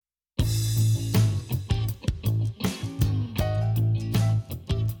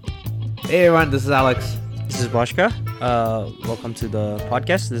Hey everyone, this is Alex. This is Boshka. Welcome to the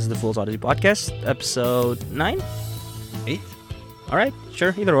podcast. This is the Fool's Oddity Podcast, episode 9? 8. Alright,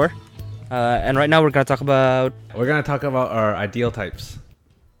 sure, either or. And right now we're going to talk about... We're gonna talk about our ideal types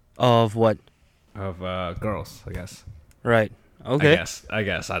Of what? of girls, I guess. Right. Okay. I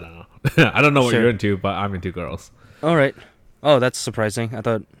guess. I don't know. I don't know what Sure. you're into, but I'm into girls. Alright. Oh, that's surprising. I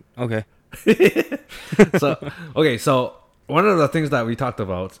thought... Okay. So one of the things that we talked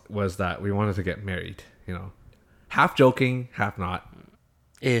about was that we wanted to get married. You know, half joking, half not.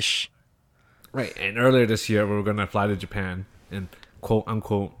 Ish. Right. And earlier this year, we were gonna fly to Japan and quote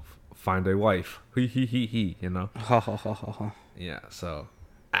unquote find a wife. He. You know. Ha ha ha ha ha. Yeah, so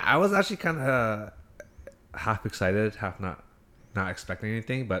I was actually kind of half excited, half not expecting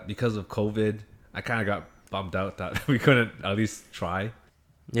anything, but because of COVID, I kind of got bummed out that we couldn't at least try.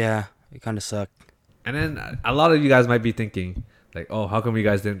 Yeah, it kind of sucked. And then a lot of you guys might be thinking, like, oh, how come you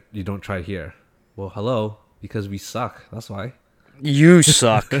don't try here? Well, hello, because we suck. That's why. You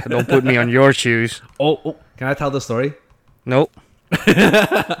suck. Don't put me on your shoes. Oh, can I tell the story? Nope.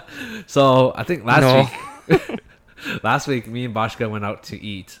 So I think No. last week, me and Boshka went out to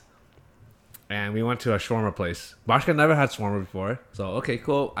eat. And we went to a shawarma place. Boshka never had shawarma before. So, okay,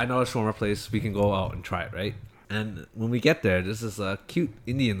 cool. I know a shawarma place. We can go out and try it, right? And when we get there, there's this cute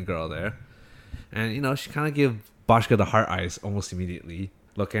Indian girl there. And, you know, she kind of gave Boshka the heart eyes almost immediately.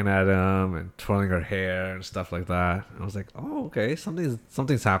 Looking at him and twirling her hair and stuff like that. I was like, oh, okay,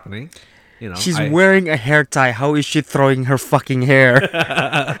 something's happening. You know, She's wearing a hair tie. How is she throwing her fucking hair?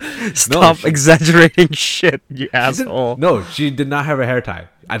 Stop exaggerating shit, you asshole. No, she did not have a hair tie.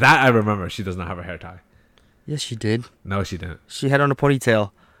 That I remember. She does not have a hair tie. Yes, she did. No, she didn't. She had on a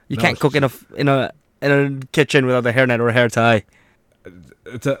ponytail. You No, can't cook in a kitchen without a hairnet or a hair tie.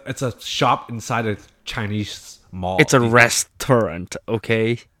 It's a shop inside a Chinese mall. It's a restaurant,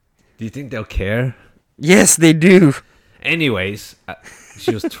 okay? Do you think they'll care? Yes, they do. Anyways,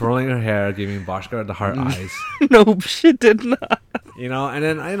 she was twirling her hair, giving Boshka the heart eyes. Nope, she did not. You know, and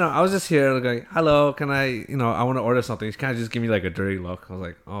then I was just here going, hello, can I want to order something. She kind of just give me like a dirty look. I was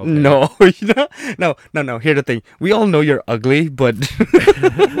like, oh, okay. No. Here's the thing. We all know you're ugly, but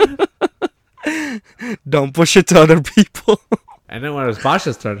don't push it to other people. And then when it was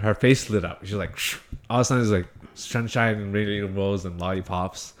Boshka's turn, her face lit up. She's like, all of a sudden it's like sunshine and rainbows and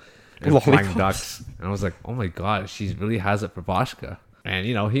lollipops and flying ducks. And I was like, oh my god, she really has it for Boshka. And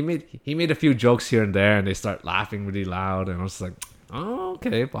you know, he made a few jokes here and there, and they start laughing really loud. And I was like, oh,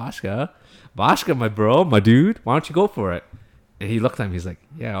 okay, Boshka, my bro, my dude, why don't you go for it? And he looked at me. He's like,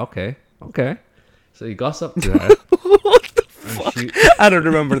 yeah, okay. So he goes up to her. What the fuck? I don't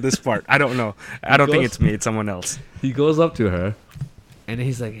remember this part. I don't know. I don't think it's me. It's someone else. He goes up to her, and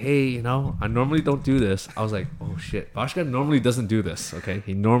he's like, hey, I normally don't do this. I was like, oh shit, Boshka normally doesn't do this. Okay,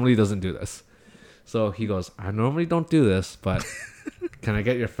 he normally doesn't do this. So he goes, I normally don't do this, but can I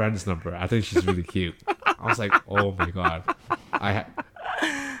get your friend's number? I think she's really cute. I was like, oh my god. I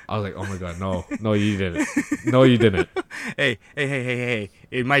was like, oh my god, no, you didn't. No, you didn't. Hey.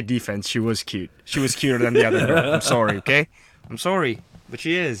 In my defense, she was cute. She was cuter than the other girl. I'm sorry, okay? I'm sorry, but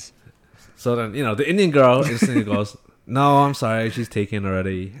she is. So then, the Indian girl instantly goes, no, I'm sorry, she's taken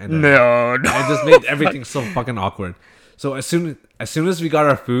already. And then No. it just made everything so fucking awkward. So as soon as we got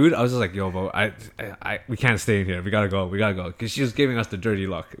our food, I was just like, yo, bro, we can't stay in here. We gotta go. Because she was giving us the dirty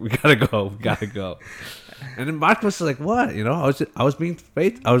look. We gotta go. And then Mark was like, what? I was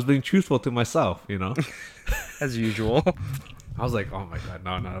being truthful to myself, As usual. I was like, oh my god,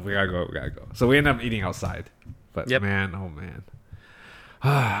 no, we gotta go. So we ended up eating outside. But Yep. man, oh man.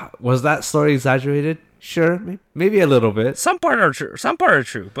 Was that story exaggerated? Sure, maybe a little bit. Some part are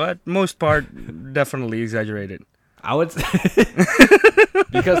true, but most part definitely exaggerated. I would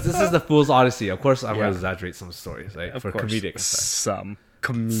because this is the Fool's Odyssey. Of course, I'm going to exaggerate some stories, right? Of For course. comedic effect. Some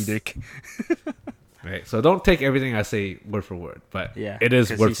comedic. Right? So don't take everything I say word for word, but Yeah, it is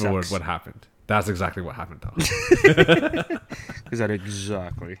 'cause word he for word sucks. what happened. That's exactly what happened, though. Is that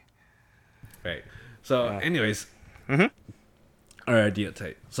exactly? Right. So, anyways, Mhm. our idea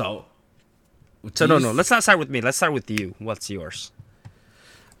type. So No. Let's not start with me. Let's start with you. What's yours?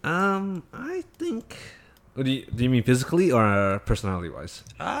 I think. Do you mean physically or personality wise?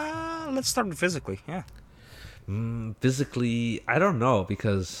 Let's start with physically. Yeah. Physically, I don't know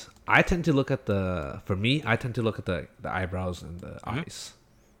because I tend to look at the eyebrows and the eyes.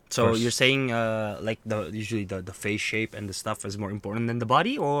 So First. you're saying like usually the face shape and the stuff is more important than the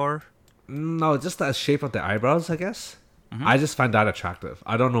body, or? No, just the shape of the eyebrows, I guess. I just find that attractive.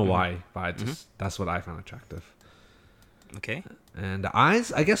 I don't know why, but that's what I find attractive. Okay. And the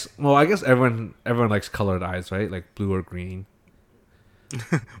eyes, I guess. Well, I guess everyone likes colored eyes, right? Like blue or green.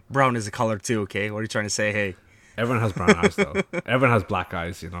 Brown is a color too, okay? What are you trying to say? Hey. Everyone has brown eyes though. Everyone has black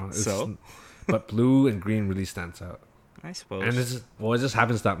eyes, you know. So? But blue and green really stands out. I suppose. And it just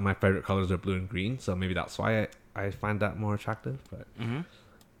happens that my favorite colors are blue and green, so maybe that's why I find that more attractive.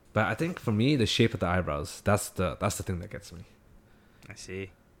 But I think for me, the shape of the eyebrows, that's the thing that gets me. I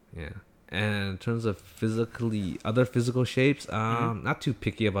see. Yeah. And in terms of other physical shapes, not too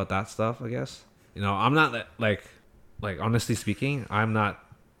picky about that stuff, I guess. You know, I'm not like honestly speaking, I'm not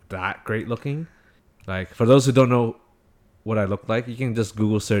that great looking. Like, for those who don't know what I look like, you can just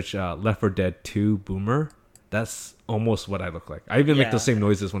Google search Left 4 Dead 2 Boomer. That's almost what I look like. I even make Yeah. the same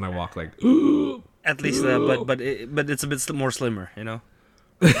noises when I walk, like, At least, but it's a bit more slimmer, you know.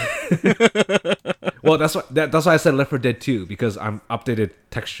 well, that's why I said Left 4 Dead 2, because I'm updated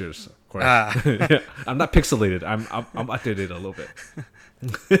textures, of course. I'm not pixelated. I'm updated a little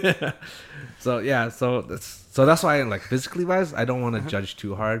bit. So yeah, so that's why, like, physically wise, I don't want to judge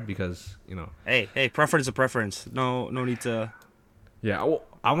too hard, because, you know. Hey, preference is a preference. No need to. Yeah,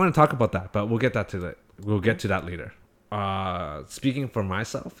 I want to talk about that, but we'll get to that later. Speaking for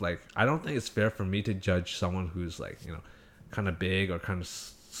myself, like, I don't think it's fair for me to judge someone who's, like, you know, kind of big or kind of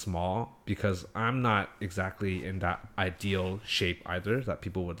small, because I'm not exactly in that ideal shape either that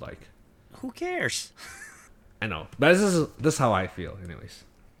people would like. Who cares? I know, but this is how I feel, anyways.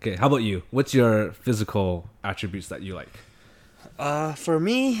 Okay, how about you? What's your physical attributes that you like? For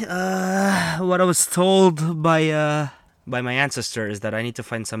me, what I was told by my ancestor is that I need to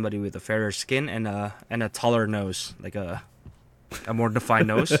find somebody with a fairer skin and a taller nose, like a more defined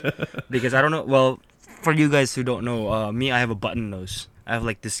nose, because I don't know. Well, for you guys who don't know, me, I have a button nose. I have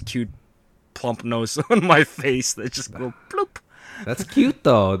like this cute, plump nose on my face that just go bloop. That's cute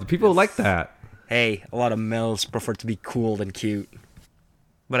though. The people like that. Hey, a lot of males prefer to be cool than cute,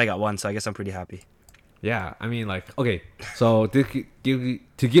 but I got one, so I guess I'm pretty happy. Yeah, I mean, like, okay, so to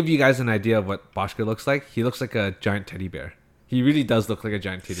give you guys an idea of what Boschka looks like, he looks like a giant teddy bear. He really does look like a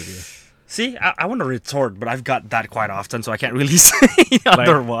giant teddy bear. See, I want to retort, but I've got that quite often, so I can't really say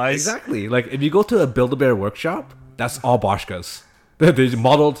otherwise. Exactly. Like, if you go to a Build-A-Bear workshop, that's all Boschkas. They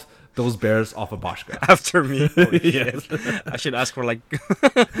modeled those bears off of Boschka. After me. Yes. I should ask for like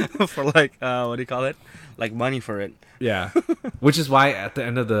what do you call it? Like money for it. Yeah. Which is why at the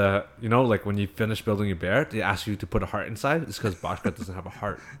end of the, you know, like when you finish building your bear, they ask you to put a heart inside. It's because Boschka doesn't have a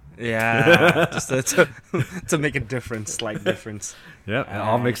heart. Yeah. Just to make a difference, slight difference. Yeah, it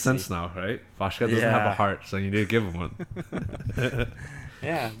all makes see. sense now, right? Boschka doesn't have a Yeah. heart, so you need to give him one.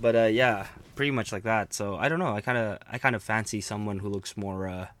 Yeah, but yeah, pretty much like that. So I don't know. I kind of fancy someone who looks more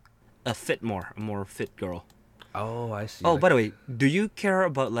a more fit girl. Oh, I see. Oh, by the way, do you care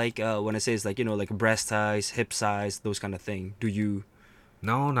about like when I say it's like, you know, like breast size, hip size, those kind of thing? Do you?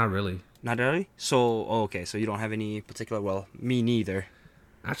 No, not really. Not really. So okay, so you don't have any particular. Well, me neither.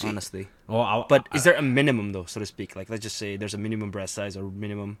 Actually, Honestly. well, But is there a minimum though, so to speak? Like let's just say there's a minimum breast size or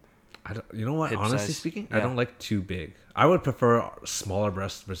minimum. I don't, you know what? hip Honestly size? speaking, I Yeah. don't like too big. I would prefer smaller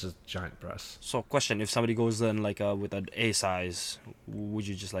breasts versus giant breasts. So question: if somebody goes then like with an A size, would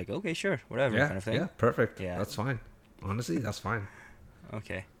you just like okay, sure, whatever Yeah, kind of thing? yeah, perfect. Yeah. That's fine. Honestly, that's fine.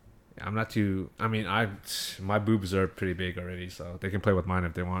 Okay. I'm not too. I mean, my boobs are pretty big already, so they can play with mine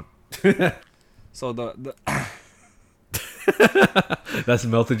if they want. So the That's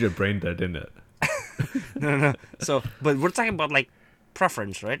melted your brain there, didn't it? no. So but we're talking about like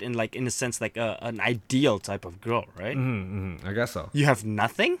preference, right? In like in a sense like an ideal type of girl, right? I guess so. You have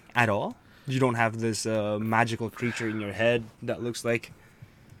nothing at all. You don't have this magical creature in your head that looks like,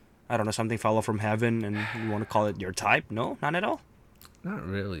 I don't know, something fell from heaven, and you want to call it your type? No, not at all. Not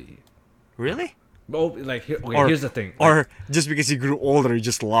really. Really? Oh, like okay, Or- here's the thing. Or just because you grew older, you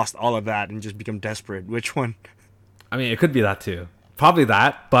just lost all of that and just become desperate. Which one? I mean, it could be that too. Probably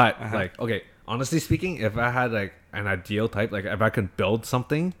that, but like, okay, honestly speaking, if I had like an ideal type, like if I could build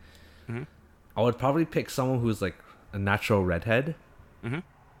something, I would probably pick someone who's like a natural redhead,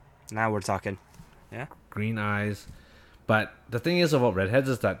 Now we're talking. Yeah. green eyes. But the thing is about redheads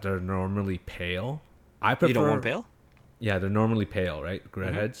is that they're normally pale. I prefer. You don't want pale? Yeah, they're normally pale, right?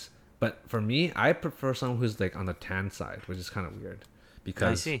 Redheads. But for me, I prefer someone who's like on the tan side, which is kind of weird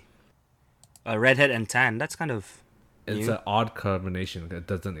because I see. A redhead and tan. That's kind of. it's new. an odd combination that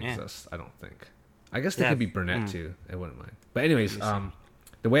doesn't Yeah. exist. I don't think. I guess they Yeah. could be brunette too. I wouldn't mind. But anyways,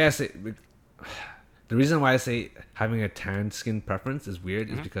 the way I say, the reason why I say having a tan skin preference is weird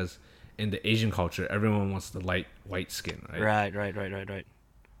is because in the Asian culture, everyone wants the light white skin, right? Right.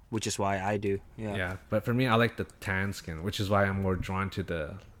 which is why I do. Yeah. Yeah, but for me, I like the tan skin, which is why I'm more drawn to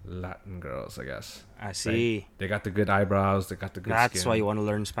the Latin girls, I guess. I see. They got the good eyebrows, they got the good That's skin. why you want to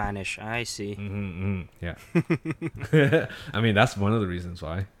learn Spanish. I see. Yeah. I mean, that's one of the reasons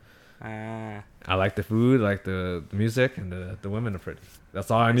why. Ah. I like the food, I like the music, and the women are pretty.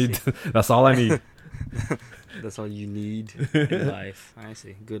 That's all I need. That's all I need. That's all you need in life. I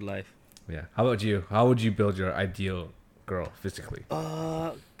see. Good life. Yeah. How about you? How would you build your ideal girl physically?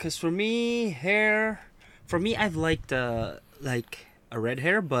 Cause for me, I've liked like a red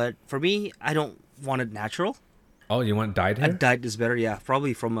hair, but for me, I don't want it natural. Oh, you want dyed A hair? dyed is better, yeah.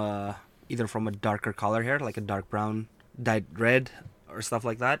 Probably from either from a darker color hair, like a dark brown, dyed red, or stuff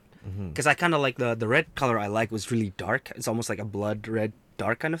like that. Because I kind of like the red color I like was really dark. It's almost like a blood red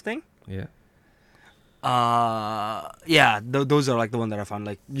dark kind of thing. Yeah. Yeah, those are like the one that I found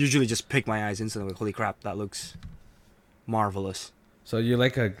like usually just pick my eyes instantly. Like, holy crap, that looks marvelous. So you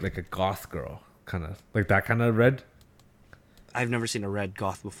like a goth girl, kind of like that kind of red, I've never seen a red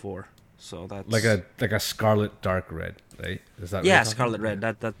goth before, so that's like a scarlet dark red, right? Is that what yeah, you're talking scarlet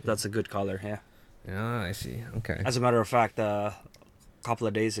about? red. That's a good color. Yeah. Yeah, I see. Okay. As a matter of fact, couple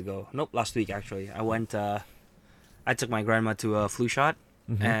of days ago, last week actually, I took my grandma to a flu shot,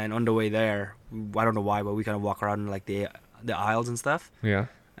 and on the way there, I don't know why, but we kind of walk around in like the aisles and stuff. Yeah.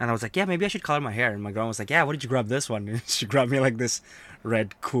 And I was like, yeah, maybe I should color my hair. And my grandma was like, yeah, what did you grab this one? And she grabbed me like this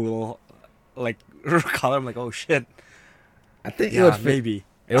red, cool, like color. I'm like, oh shit. I think it Yeah, would fit. maybe.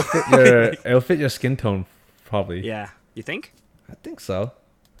 It'll fit your skin tone, probably. Yeah, you think? I think so.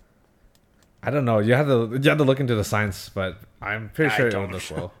 I don't know. You have to look into the science, but I'm pretty I sure it don't. would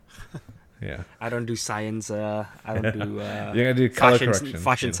look well. Yeah. I don't do science. I don't do You gotta do color correction.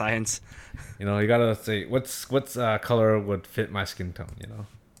 fashion you know? science. You know, you gotta say what's color would fit my skin tone. You know.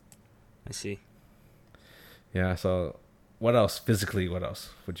 I see. Yeah. So, what else physically? What else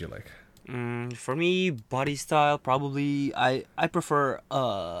would you like? For me, body style probably I prefer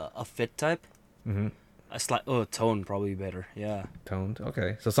a fit type. Mm-hmm. A slight tone probably better. Yeah. Toned.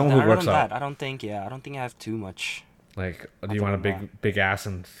 Okay. So someone who Other works than out. that, I don't think I have too much. Like, do Other you want a than big ass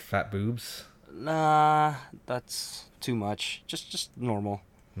and fat boobs? Nah, that's too much. Just normal.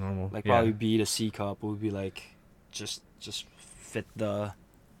 Normal. Like yeah. probably be the C cup would be like just fit the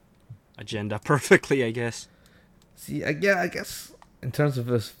agenda perfectly, I guess. See, I guess in terms of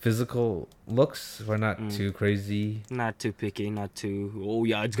his physical looks, we're not too crazy. Not too picky, not too. Oh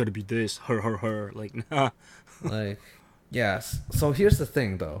yeah, it's gotta be this. Her. Like nah. Like, yes. So here's the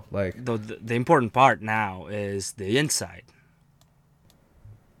thing, though. Like, Though the important part now is the inside.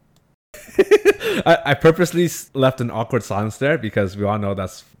 I purposely left an awkward silence there because we all know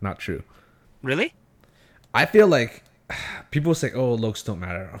that's not true. Really? I feel like people say, "Oh, looks don't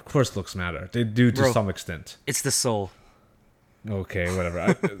matter." Of course, looks matter. They do to Bro. some extent. It's the soul. Okay,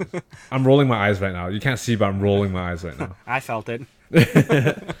 whatever. I'm rolling my eyes right now. You can't see, but I'm rolling my eyes right now. I felt it.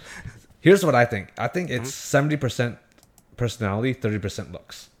 Here's what I think. I think it's 70% personality, 30%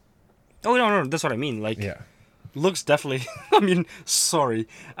 looks. Oh no, that's what I mean. Like Yeah. looks definitely. I mean, sorry,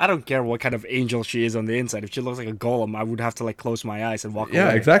 I don't care what kind of angel she is on the inside. If she looks like a golem, I would have to like close my eyes and walk away. Yeah,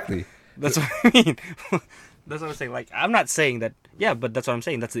 exactly. That's what I mean. That's what I'm saying. Like, I'm not saying that. Yeah, but that's what I'm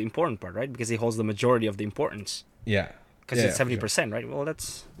saying. That's the important part, right? Because he holds the majority of the importance. Yeah. Because Yeah, it's for sure. 70%, right? Well,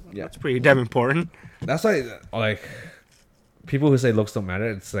 that's Yeah. pretty damn important. That's why, like, people who say looks don't matter,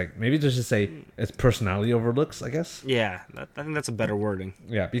 it's like, maybe just to say it's personality over looks, I guess. Yeah, I think that's a better wording.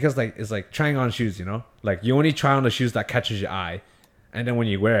 Yeah, because, like, it's like trying on shoes, you know? Like, you only try on the shoes that catches your eye. And then when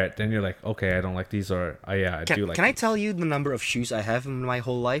you wear it, then you're like, okay, I don't like these, or, oh, yeah, I do like Can I these. tell you the number of shoes I have in my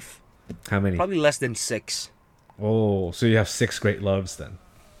whole life? How many? Probably less than 6. Oh, so you have 6 great loves then.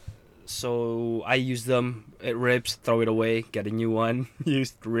 So I use them. It rips, throw it away, get a new one.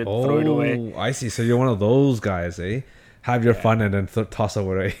 Use, rip, throw it away. Oh, I see. So you're one of those guys, eh? Have your fun and then toss them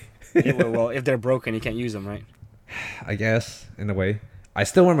away. Yeah, well, if they're broken, you can't use them, right? I guess, in a way. I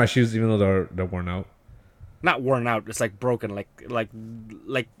still wear my shoes even though they're worn out. Not worn out. It's like broken. Like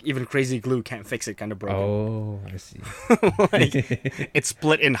even crazy glue can't fix it. Kind of broken. Oh, I see. Like, it's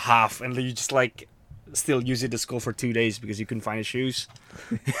split in half, and you just like still use it to school for 2 days because you couldn't find his shoes.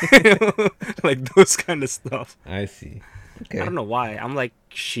 Like those kind of stuff. I see. Okay. I don't know why. I'm like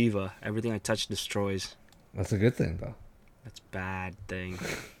Shiva. Everything I touch destroys. That's a good thing, though. That's bad thing.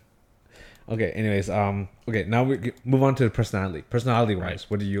 Okay, anyways, okay, now we move on to personality. Personality-wise, Right.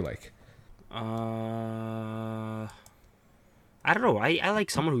 what do you like? I don't know. I like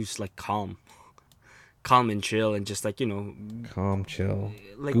someone who's like calm and chill, and just like Calm, chill.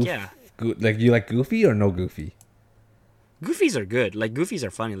 like Goof- yeah. Like, you like goofy or no goofy? Goofies are good. Like goofies are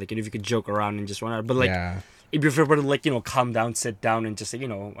funny. Like if you could joke around and just run out. But like yeah. If you prefer to like calm down, sit down, and just like, I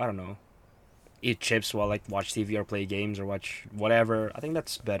don't know, eat chips while like watch TV or play games or watch whatever, I think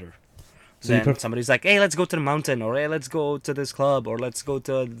that's better. So you Then somebody's like, hey, let's go to the mountain, or hey, let's go to this club, or let's go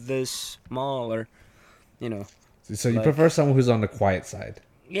to this mall, or you know, so you like, prefer someone who's on the quiet side,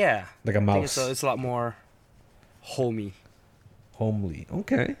 yeah, like a I think mouse, it's a lot more homey. homely.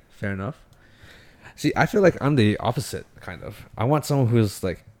 Okay, fair enough. See, I feel like I'm the opposite, kind of. I want someone who's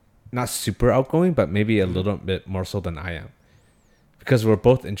like not super outgoing, but maybe a little bit more so than I am. Because we're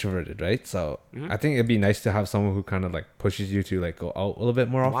both introverted, right? So I think it'd be nice to have someone who kind of like pushes you to like go out a little bit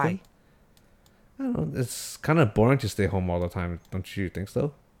more often. Why? I don't know. It's kind of boring to stay home all the time. Don't you think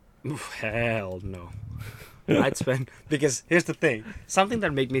so? Oof, hell no. I'd spend because here's the thing. Something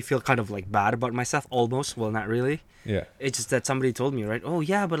that made me feel kind of like bad about myself, almost. Well, not really. Yeah. It's just that somebody told me, right? Oh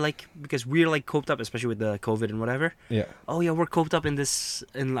yeah, but like because we're like coped up, especially with the COVID and whatever. Yeah. Oh yeah, we're coped up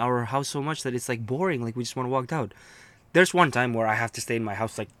in our house so much that it's like boring. Like we just want to walk out. There's one time where I have to stay in my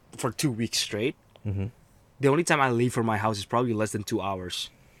house like for 2 weeks straight. Mm-hmm. The only time I leave from my house is probably less than 2 hours.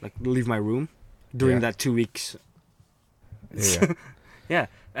 Like leave my room during Yeah. that 2 weeks. Yeah. Yeah,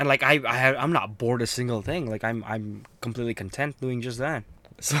 and like I'm not bored a single thing. Like I'm completely content doing just that.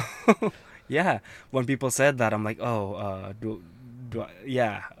 So yeah, when people said that, I'm like, oh,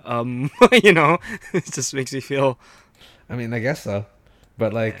 yeah, it just makes me feel. I mean, I guess so.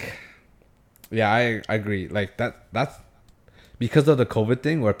 But like, yeah, I agree. Like that's because of the COVID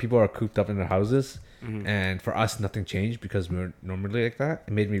thing where people are cooped up in their houses. And for us, nothing changed because we were normally like that.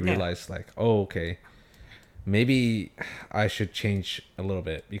 It made me realize, like, oh, okay, maybe I should change a little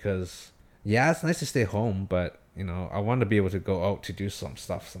bit because, yeah, it's nice to stay home, but, I want to be able to go out to do some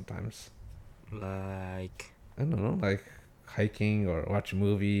stuff sometimes. Like, I don't know, like hiking or watch a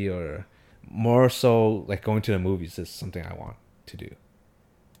movie or more so like going to the movies is something I want to do.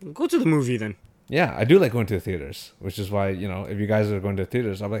 go to the movie then. Yeah, I do like going to the theaters, which is why, if you guys are going to the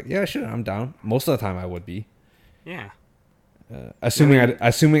theaters, I'm like, yeah, sure, I'm down. Most of the time I would be. Yeah. Assuming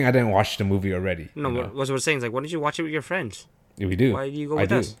I didn't watch the movie already. No, what we're saying is like, why don't you watch it with your friends? Yeah, we do. Why do you go I with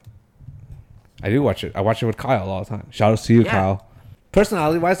do. us? I do watch it. I watch it with Kyle all the time. Shout out to you, Yeah. Kyle.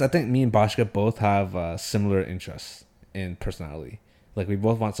 Personality-wise, I think me and Bashka both have similar interests in personality. Like, we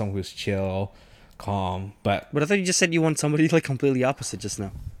both want someone who's chill, calm, but... But I thought you just said you want somebody like completely opposite just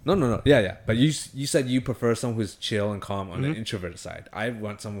now. No. Yeah. But you said you prefer someone who's chill and calm on the introverted side. I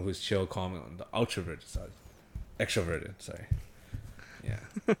want someone who's chill, calm on the outroverted side. Extroverted, sorry. Yeah.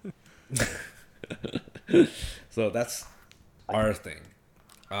 So that's our thing.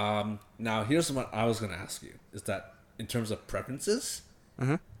 Now, here's what I was going to ask you. Is that in terms of preferences,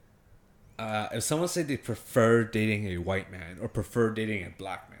 if someone said they prefer dating a white man or prefer dating a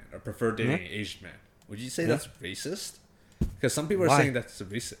black man or prefer dating an Asian man, would you say that's racist? Because some people are Why? saying that's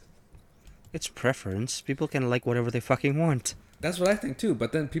racist. It's preference. People can like whatever they fucking want. That's what I think too.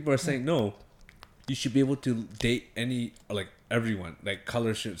 But then people are saying no. You should be able to date everyone. Like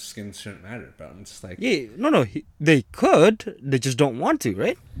color, skin shouldn't matter. But I'm just like, Yeah, no, they could. They just don't want to,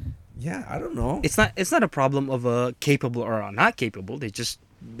 right? yeah, I don't know. It's not a problem of capable or not capable. They just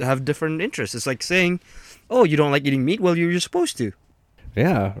have different interests. It's like saying, oh, you don't like eating meat? Well, you're supposed to.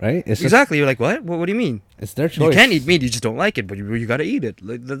 Yeah, right. It's Exactly. You're like, what? What do you mean? It's their You choice. can eat meat. You just don't like it, but you gotta eat it.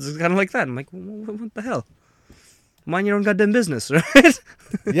 Like, that's kind of like that. I'm like, what the hell? Mind your own goddamn business, right?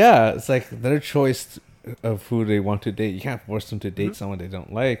 Yeah, it's like their choice of who they want to date. You can't force them to date someone they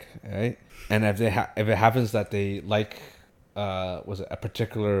don't like, right? And if if it happens that they like, was it a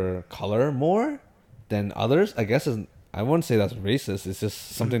particular color more than others? I guess I wouldn't say that's racist. It's just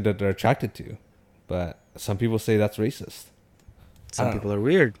something that they're attracted to. But some people say that's racist. Some people are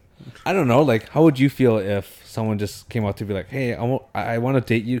weird. I don't know. Like, how would you feel if someone just came out to be like, "Hey, I want to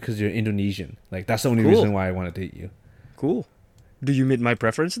date you because you're Indonesian. Like, that's the only Cool. reason why I want to date you." Cool. Do you meet my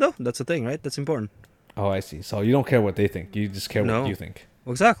preference though? That's the thing, right? That's important. Oh, I see. So you don't care what they think. You just care No. what you think.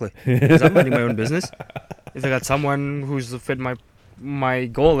 Well, exactly. Because I'm minding my own business. If I got someone who's fit my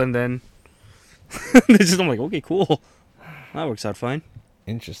goal, and then I'm like, okay, cool. That works out fine.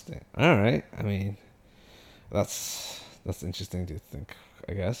 Interesting. All right. I mean, that's interesting to think,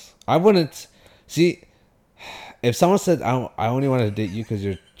 I guess. I wouldn't see if someone said I only want to date you because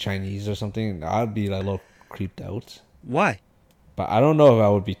you're Chinese or something. I'd be like a little creeped out. Why? But I don't know if I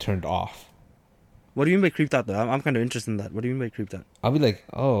would be turned off. What do you mean by creeped out though? I'm kind of interested in that. What do you mean by creeped out? I'll be like,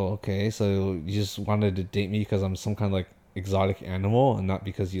 oh, okay. So you just wanted to date me because I'm some kind of like exotic animal and not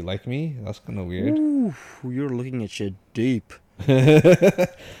because you like me? That's kind of weird. Ooh, you're looking at shit deep.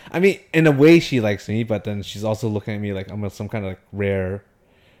 I mean, in a way, she likes me, but then she's also looking at me like I'm some kind of like rare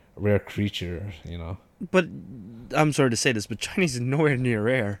creature, you know. But I'm sorry to say this, but Chinese is nowhere near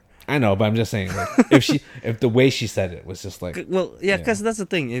rare. I know, but I'm just saying, like, if the way she said it was just like, Well, yeah, Yeah. because that's the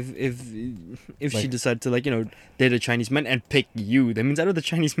thing. If she Like- decided to, like, date a Chinese man and pick you, that means out of the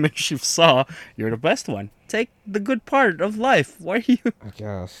Chinese men she saw, you're the best one. Take the good part of life. Why are you? I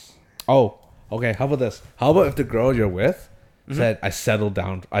guess. Oh, okay. How about this? How about if the girl you're with said, "I settled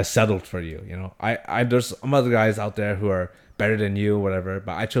down. I settled for you." There's some other guys out there who are better than you, whatever,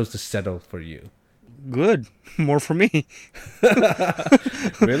 but I chose to settle for you. Good. More for me.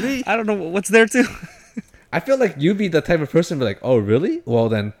 Really? I don't know what's there too. I feel like you'd be the type of person be like, "Oh, really? Well,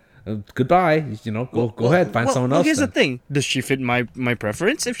 then, goodbye. Go ahead, find someone else." Here's then. the thing: does she fit my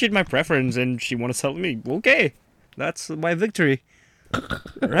preference? If she fit my preference and she want to settle me, okay, that's my victory,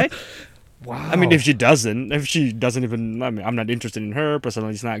 right? Wow. I mean, if she doesn't even, I mean, I'm not interested in her.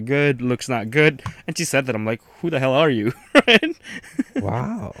 Personality's not good, looks not good, and she said that, I'm like, who the hell are you, right?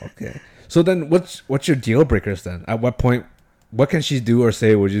 Wow. Okay. So then, what's your deal breakers then? At what point, what can she do or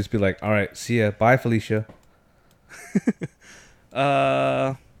say? Would you just be like, "All right, see ya, bye, Felicia"?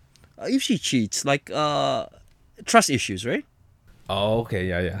 If she cheats, like, trust issues, right? Oh, okay.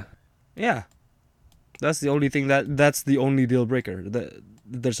 Yeah. Yeah, that's the only thing that's the only deal breaker.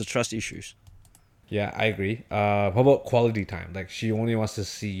 There's a trust issues. Yeah, I agree. How about quality time? Like, she only wants to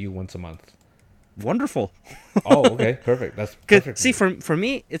see you once a month. Wonderful. Oh, okay, perfect. That's 'Cause, perfect. see, for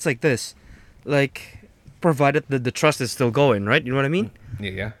me, it's like this, like, provided that the trust is still going, right? You know what I mean?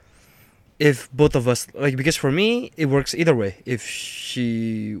 Yeah. If both of us, like, because for me it works either way. If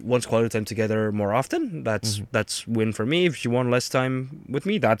she wants quality time together more often, that's win for me. If she wants less time with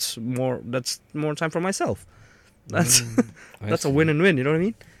me, that's more time for myself. That's I that's a see. win and win. You know what I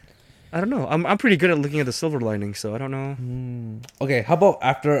mean? I don't know. I'm pretty good at looking at the silver lining, so I don't know. Okay, how about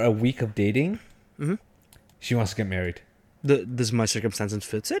after a week of dating, Mhm. she wants to get married? Does my circumstances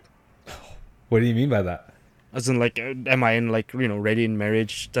fits it? What do you mean by that? As in, like, am I in, like, ready in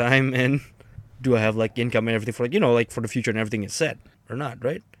marriage time, and do I have, like, income and everything for, like, like, for the future and everything is set or not,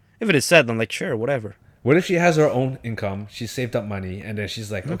 right? If it is set, then, like, sure, whatever. What if she has her own income, she's saved up money, and then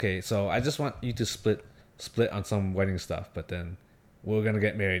she's like, "Okay, so I just want you to split on some wedding stuff, but then we're gonna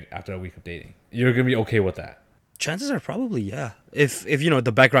get married after a week of dating." You're gonna be okay with that? Chances are probably yeah. If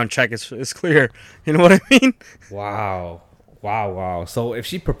the background check is clear, you know what I mean? Wow. So if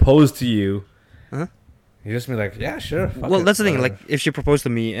she proposed to you, Huh? you just be like, "Yeah, sure." fuck Well, it, that's the thing. whatever." Like, if she proposed to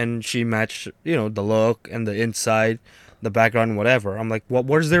me and she matched, the look and the inside, the background, whatever, I'm like, what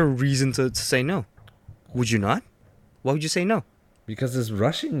is there a reason to say no? Would you not? Why would you say no? Because it's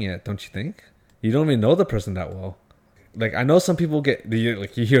rushing it, don't you think? You don't even know the person that well. Like, I know some people you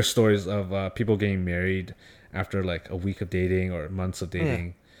hear stories of people getting married after like a week of dating or months of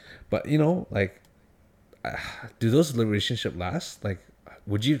dating. But like, do those relationships last? Like,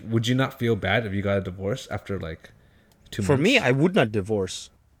 would you not feel bad if you got a divorce after like 2 months? For me, I would not divorce.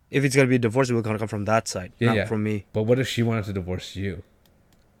 If it's gonna be a divorce, it will gonna come from that side, not from me. But what if she wanted to divorce you?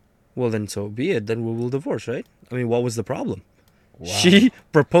 Well, then so be it. Then we will divorce, right? I mean, what was the problem? Wow. She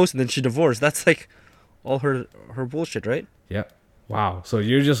proposed and then she divorced. That's like all her bullshit, right? Yep. Wow. So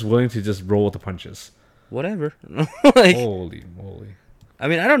you're just willing to just roll with the punches. Whatever. Like, Holy moly. I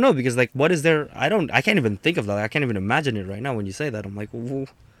mean, I don't know, because, like, what is there? I can't even think of that. I can't even imagine it right now when you say that. I'm like, whoa.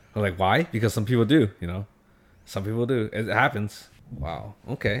 Like, why? Because some people do, Some people do. It happens. Wow.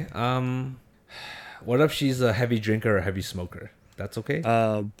 Okay. What if she's a heavy drinker or a heavy smoker? That's okay?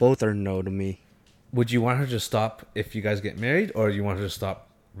 Both are no to me. Would you want her to stop if you guys get married, or you want her to stop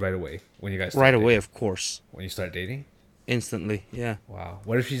right away when you guys start Right away, dating? of course. When you start dating? Instantly, yeah. Wow.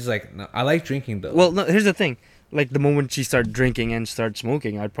 What if she's like, "No, I like drinking though"? Well, no, here's the thing. Like, the moment she starts drinking and starts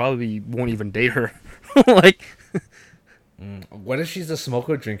smoking, I probably won't even date her. Like, What if she's a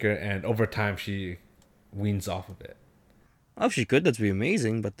smoker drinker and over time she weans off of it? oh, if she could, that'd be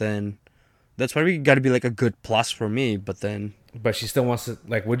amazing. But then, that's probably got to be, like, a good plus for me. But then, But she still wants to,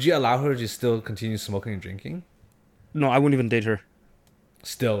 like, would you allow her to still continue smoking and drinking? no, I wouldn't even date her.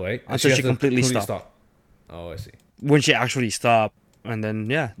 Still, right? Until has she to completely stop. Oh, I see. When she actually stopped, and then,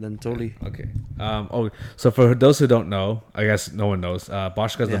 yeah, then totally. Okay. So for those who don't know, I guess no one knows.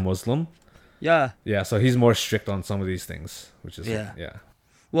 Bashka's Yeah. a Muslim. Yeah. Yeah, so he's more strict on some of these things, which is Yeah. yeah.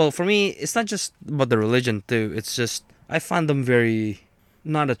 Well, for me, it's not just about the religion, too. It's just, I find them very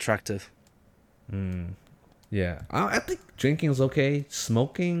not attractive. Yeah. I think drinking is okay.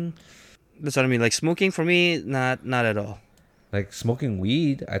 Smoking, That's what I mean. Like, smoking, for me, not at all. like smoking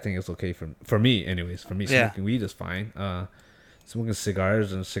weed, I think it's okay for me, anyways. For me, Yeah. smoking weed is fine. Smoking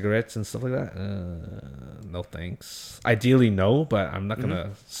cigars and cigarettes and stuff like that, no thanks. Ideally, no, but I'm not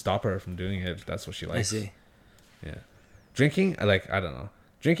gonna stop her from doing it if that's what she likes. I see. Yeah. Drinking, I don't know.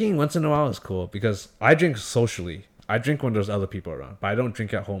 Drinking once in a while is cool because I drink socially. I drink when there's other people around, but I don't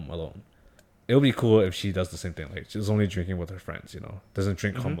drink at home alone. It would be cool if she does the same thing. Like she's only drinking with her friends, doesn't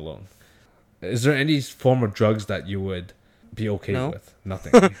drink home alone. Is there any form of drugs that you would be okay No. with?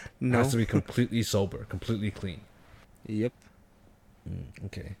 Nothing. No. It has to be completely sober, completely clean. Yep.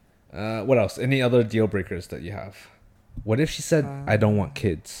 Okay. What else? Any other deal breakers that you have? What if she said, "I don't want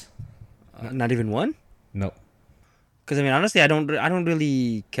kids"? Not even one. No. Because I mean, honestly, I don't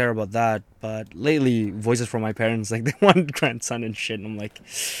really care about that. But lately, voices from my parents like they want grandson and shit. And I'm like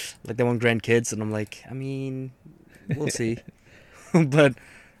they want grandkids, and I'm like, I mean, we'll see. But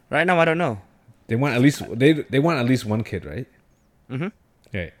right now, I don't know. They want at least they want at least one kid, right? Mm-hmm.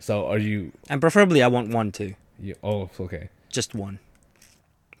 Okay. So are you? And preferably, I want one too. Okay. Just one.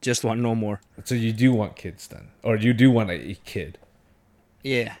 Just one, no more. So you do want kids then, or you do want a kid?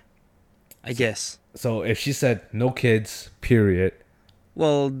 Yeah, I guess. So if she said no kids, period.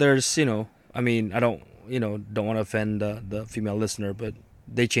 Well, there's I mean, I don't don't want to offend the female listener, but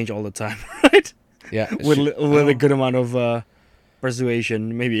they change all the time, right? Yeah. with a good amount of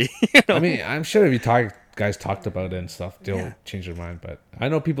persuasion, maybe. I mean, I'm sure if guys talked about it and stuff, they'll Yeah. change their mind. But I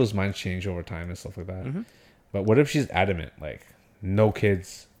know people's minds change over time and stuff like that. Mm-hmm. But what if she's adamant, like no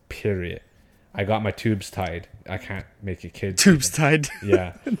kids, period? I got my tubes tied. I can't make a kid. Tubes tied.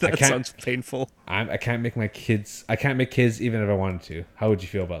 Yeah, That sounds painful. I can't make my kids. I can't make kids even if I wanted to. How would you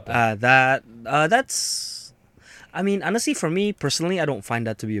feel about that? That's. I mean, honestly, for me personally, I don't find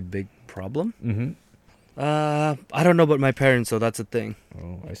that to be a big problem. Mm-hmm. I don't know about my parents, so that's a thing.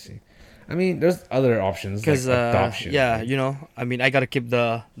 Oh, I see. I mean, there's other options like Because adoption. yeah, right? I mean, I gotta keep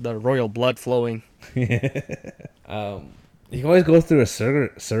the royal blood flowing. You can always go through a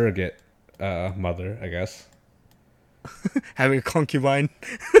surrogate mother, I guess. Having a concubine.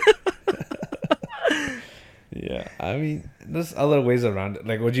 Yeah, I mean, there's other ways around it.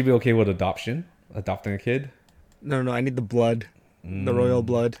 Like, would you be okay with adopting a kid? No, I need the blood, the royal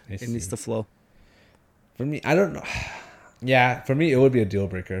blood. I It needs see. to flow. For me, I don't know. Yeah, for me, it would be a deal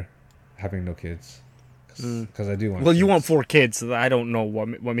breaker having no kids. Because I do want. Well, you want kids. 4 kids. So I don't know what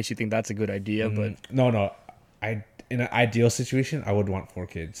makes you think that's a good idea, but No. In an ideal situation, I would want 4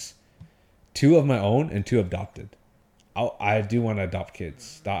 kids, 2 of my own and 2 adopted. I do want to adopt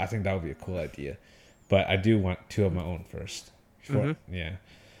kids. I think that would be a cool idea, but I do want 2 of my own first. Yeah,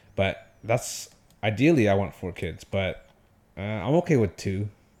 but that's ideally I want 4 kids, but I'm okay with 2.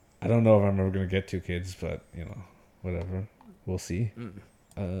 I don't know if I'm ever gonna get 2 kids, but whatever, we'll see.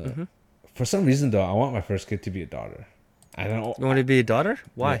 For some reason though, I want my first kid to be a daughter. I don't know. you want to be a daughter?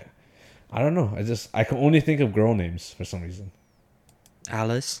 Why? Yeah. I don't know. I can only think of girl names for some reason.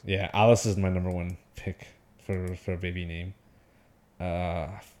 Alice. Yeah, Alice is my number 1 pick for a baby name.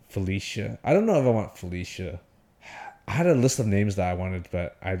 Felicia. I don't know if I want Felicia. I had a list of names that I wanted,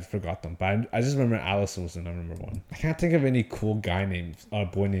 but I forgot them. But I just remember Alice was the number 1. I can't think of any cool guy names or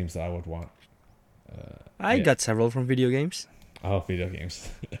boy names that I would want. I Yeah. got several from video games. Oh, video games.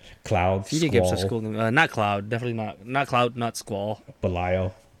 Cloud, Video games are cool. Not Cloud. Definitely not. Not Cloud. Not Squall.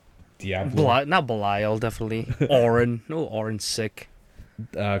 Belial, Diablo, Not Belial. Definitely. Orin. No, Orin's sick.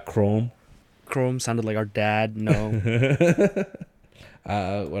 Chrome. Chrome sounded like our dad. No.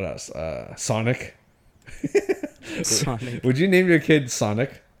 What else? Sonic. Sonic. Would you name your kid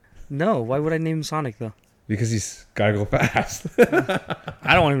Sonic? No. Why would I name him Sonic though? Because he's gotta go fast.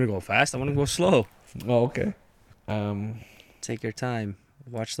 I don't want him to go fast. I want him to go slow. Oh, okay. Take your time.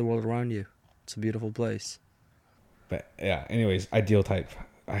 Watch the world around you. It's a beautiful place. But yeah, anyways, ideal type.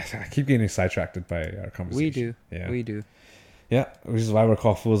 I keep getting sidetracked by our conversation. We do. Yeah. We do. Yeah, which is why we're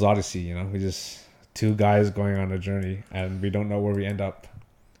called Fool's Odyssey, We just 2 guys going on a journey and we don't know where we end up. I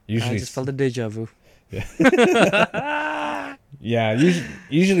Usually just felt a deja vu. yeah,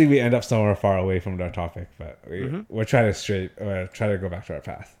 usually we end up somewhere far away from our topic, but we're trying to try to go back to our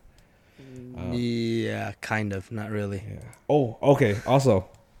path. Yeah, kind of. Not really. Yeah. Oh, okay. Also,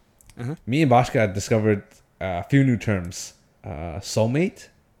 me and Bashka discovered a few new terms. Soulmate,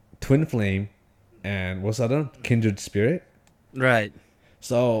 twin flame, and what's the other one? Kindred spirit. Right.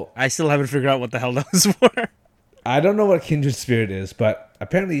 So I still haven't figured out what the hell that was for. I don't know what kindred spirit is, but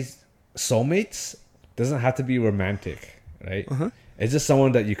apparently soulmates doesn't have to be romantic, right? It's just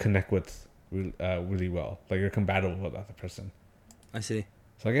someone that you connect with really well. Like you're compatible with that person. I see.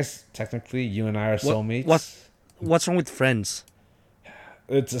 So I guess technically you and I are soulmates. What's wrong with friends?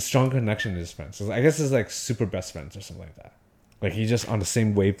 It's a strong connection as friends. So I guess it's like super best friends or something like that. Like you're just on the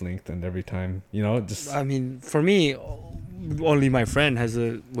same wavelength, and every time, just I mean, for me, only my friend has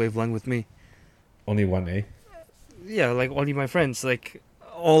a wavelength with me. only one, eh? Yeah, like only my friends. Like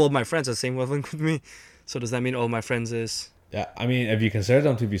all of my friends are the same wavelength with me. So does that mean all my friends is? Yeah, I mean, if you consider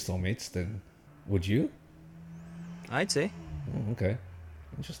them to be soulmates, then would you? I'd say. Oh, okay,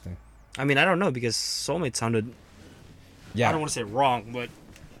 interesting. I mean, I don't know because soulmate sounded. Yeah, I don't want to say wrong, but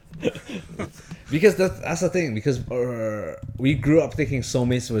because that's the thing. Because we grew up thinking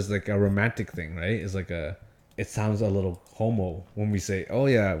soulmates was like a romantic thing, right? It's like a. It sounds a little homo when we say, "Oh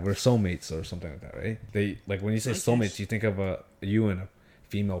yeah, we're soulmates" or something like that, right? They like when you say I soulmates, guess. you think of you and a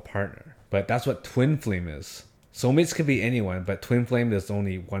female partner, but that's what twin flame is. Soulmates can be anyone, but twin flame is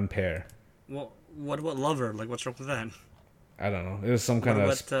only one pair. well, what about lover? Like, what's wrong with that? I don't know. It was some kind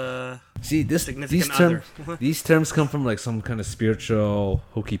What of about see these significant terms. other? These terms come from like some kind of spiritual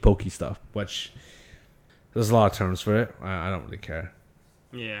hokey pokey stuff, which there's a lot of terms for it. I don't really care.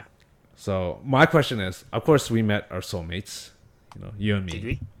 Yeah. So my question is, of course, we met our soulmates. You know, you and me. Did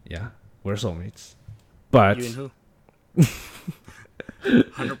we? Yeah, we're soulmates. But You and who?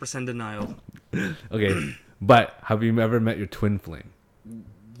 100% denial. okay, but have you ever met your twin flame?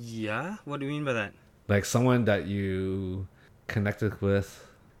 Yeah. What do you mean by that? Like someone that you connected with,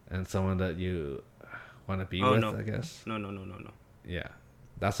 and someone that you want to be Oh, with. no. I guess. No. Yeah,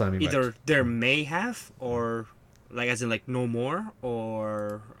 that's what I mean. Either there may have, or like as in like no more,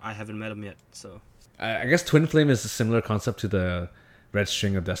 or I haven't met him yet. So. I guess twin flame is a similar concept to the red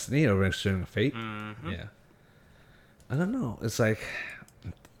string of destiny or red string of fate. Mm-hmm. Yeah. I don't know. It's like,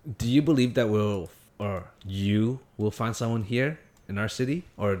 do you believe that you will find someone here in our city,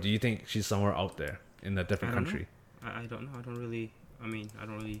 or do you think she's somewhere out there in a different I don't country? I don't know. I don't really. I mean, I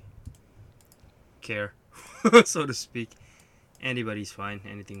don't really care, so to speak. Anybody's fine.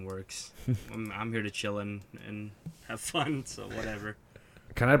 Anything works. I'm here to chill and have fun. So whatever.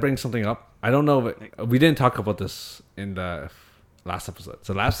 Can I bring something up? I don't know. If we didn't talk about this in the last episode.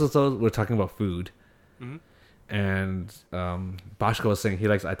 So last episode we're talking about food, Mhm. and Bashka was saying he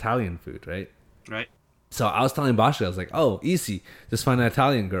likes Italian food, right? Right. So I was telling Bashka, I was like, "Oh, easy, just find an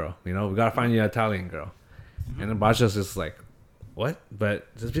Italian girl. You know, we gotta find you an Italian girl." And then Bashka's just like, "What?"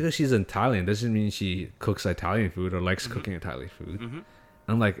 But just because she's Italian doesn't mean she cooks Italian food or likes cooking Italian food.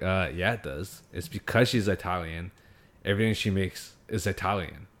 I'm like, yeah, it does. It's because she's Italian. Everything she makes is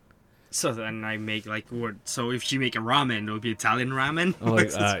Italian. So then I make like what? So if she make a ramen, it would be Italian ramen. I'm like,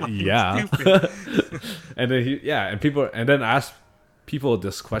 This is fucking yeah. stupid. And then and then ask people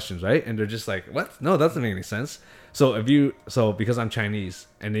this questions, right? And they're just like, what? No, that doesn't make any sense. So because I'm Chinese,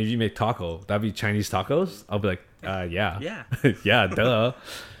 and if you make taco, that'd be Chinese tacos. I'll be like, yeah, Yeah. yeah, duh.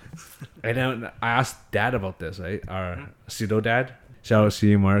 And then I asked Dad about this, right? Our pseudo dad. Shout out to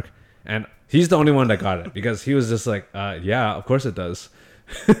you, Mark. And he's the only one that got it because he was just like, yeah, of course it does.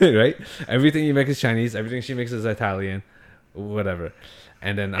 Right? Everything you make is Chinese. Everything she makes is Italian. Whatever.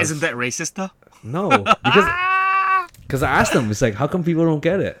 And then Isn't that racist though? no, because I asked him, it's like, how come people don't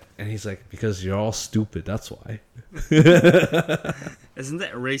get it? And he's like, because you're all stupid. That's why. Isn't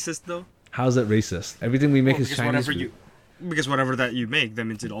that racist though? How's it racist? Everything we make Well, is because Chinese. whatever food. because whatever that you make, that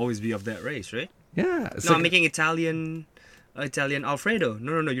means it'll always be of that race, right? Yeah. It's No, like, I'm making Italian Alfredo.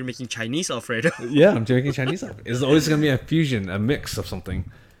 No, you're making Chinese Alfredo. yeah, I'm making Chinese. It's always gonna be a fusion, a mix of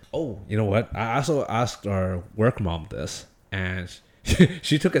something. Oh, you know what? I also asked our work mom this, and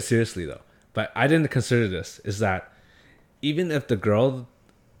she took it seriously though. But I didn't consider this. Is that even if the girl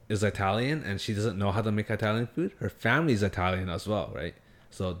is Italian and she doesn't know how to make Italian food, her family's Italian as well, right?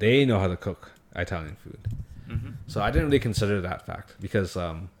 So they know how to cook Italian food. So I didn't really consider that fact because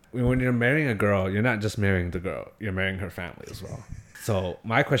when you're marrying a girl, you're not just marrying the girl; you're marrying her family as well. So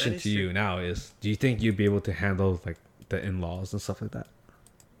my question is to you now is: do you think you'd be able to handle like the in-laws and stuff like that?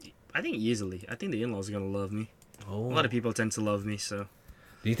 I think easily. I think the in-laws are gonna love me. Oh. A lot of people tend to love me, so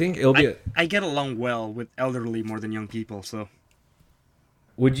Do you think it'll be? I get along well with elderly more than young people. So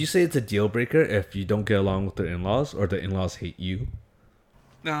Would you say it's a deal breaker if you don't get along with the in-laws, or the in-laws hate you?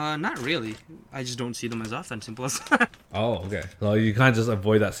 not really. I just don't see them as often. Simple as that. Oh, okay. So you can't just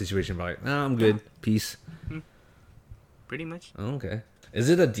avoid that situation by like, no, I'm good, peace. Pretty much. Oh, okay. Is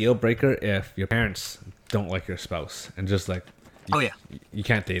it a deal breaker if your parents don't like your spouse and just like, Oh yeah. you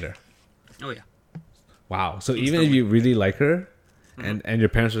can't date her? Oh yeah. Wow. So even if you really like her, and your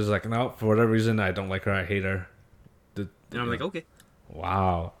parents was like, no, for whatever reason, I don't like her, I hate her. And I'm like, okay,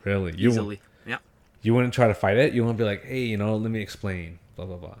 Wow, really? easily. Yeah. You wouldn't try to fight it? You wouldn't be like, hey, let me explain, blah,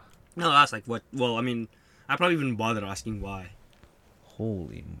 blah, blah. No, that's like what? Well, I mean, I probably wouldn't bother asking why.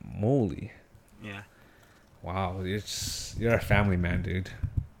 Holy moly. Yeah. Wow, you're a family man, dude.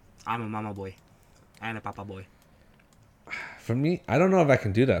 I'm a mama boy, and a papa boy. For me, I don't know if I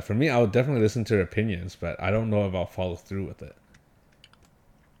can do that. For me, I would definitely listen to her opinions, but I don't know if I'll follow through with it.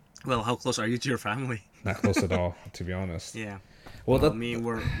 Well, how close are you to your family? Not close at all, to be honest. Yeah. Well, Well, me,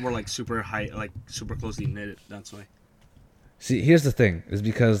 we're like super high, like super closely knitted. That's why. see, here's the thing, is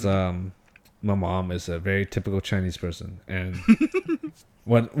because my mom is a very typical Chinese person, and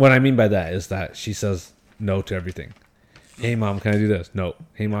what I mean by that is that she says no to everything. Hey mom, can I do this? No.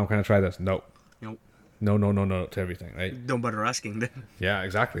 Hey mom, can I try this? No. Nope. No to everything, right? Don't bother asking then. Yeah,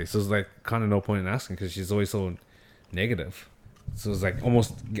 exactly. So it's like kind of no point in asking because she's always so negative. So it's like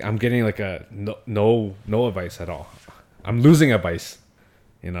almost I'm getting like a no advice at all. I'm losing advice,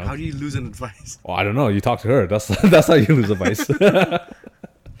 you know. How do you lose an advice? Oh, I don't know. You talk to her. That's how you lose advice.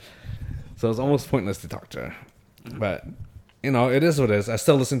 So it's almost pointless to talk to her. But you know, it is what it is. I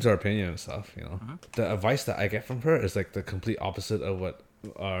still listen to her opinion and stuff. You know, the advice that I get from her is like the complete opposite of what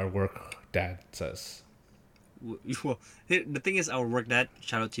our work dad says. Well, the thing is, our work dad,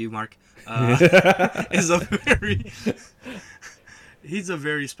 shout out to you, Mark, is a very, he's a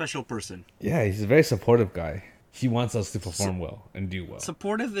very special person. Yeah, he's a very supportive guy. He wants us to perform well and do well.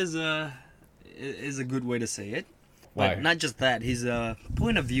 Supportive is a good way to say it. Why? But not just that, his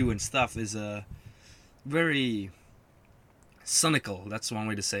point of view and stuff is very cynical. That's one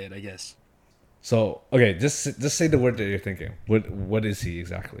way to say it, I guess. So okay, just say the word that you're thinking. What is he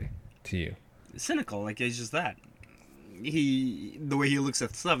exactly to you? Cynical, like it's just that. The way he looks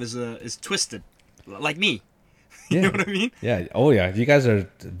at stuff is twisted, like me. You Yeah. know what I mean? Yeah. Oh yeah. You guys are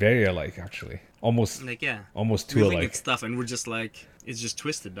very alike, actually. Almost. Like yeah, Almost we too look at alike. stuff and we're just like it's just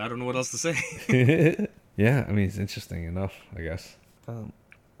twisted. I don't know what else to say. Yeah. I mean, it's interesting enough, I guess.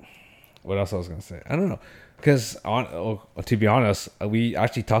 What else I was gonna say? I don't know. Because to be honest, we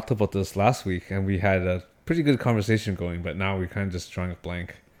actually talked about this last week, and we had a pretty good conversation going. But now we're kind of just drawing a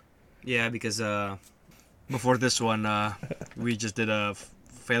blank. Yeah, because before this one, we just did a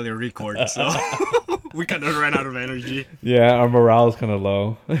failure record, so we kind of ran out of energy. Yeah, our morale is kind of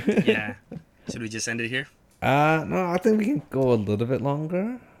low. Yeah. Should we just end it here? No, I think we can go a little bit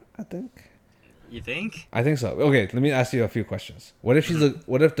longer. I think so. Okay, let me ask you a few questions. What if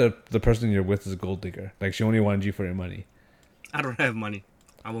what if the person you're with is a gold digger? Like she only wanted you for your money. I don't have money.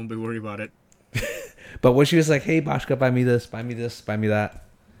 I won't be worried about it. But what she was like, hey Bashka, buy me this, buy me this, buy me that.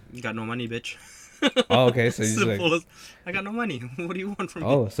 You got no money, bitch. Oh, okay, so you're like, Simple as, I got no money. What do you want from me?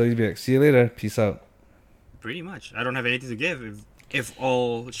 oh, so you'd be like, see you later, peace out. Pretty much. I don't have anything to give. If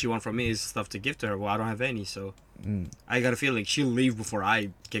all she wants from me is stuff to give to her, well, I don't have any, so I got a feeling she'll leave before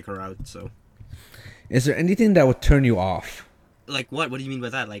I kick her out, so. Is there anything that would turn you off? Like what? What do you mean by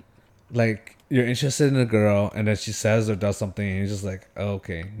that? Like you're interested in a girl and then she says or does something and you're just like, oh,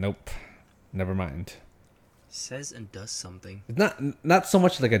 okay, nope, never mind. Says and does something. It's not so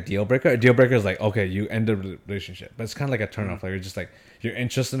much like a deal breaker. A deal breaker is like, okay, you end the relationship, but it's kind of like a turn off. Like you're just like your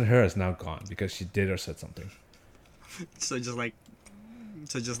interest in her is now gone because she did or said something. So just like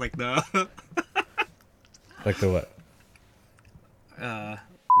the Like the what?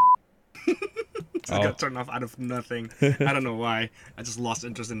 So I got turned off out of nothing. I don't know why. I just lost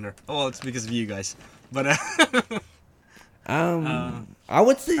interest in her. Oh, well, it's because of you guys. But I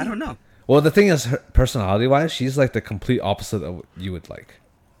would say I don't know. Well, the thing is, personality wise, she's like the complete opposite of what you would like.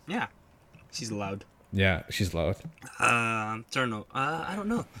 Yeah, she's loud. Yeah, she's loud. Turn off. I don't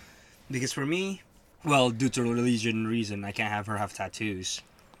know, because for me, well, due to religion reason, I can't have her have tattoos.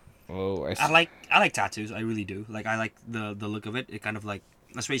 Oh, I see. I like tattoos. I really do. Like I like the look of it. It kind of like,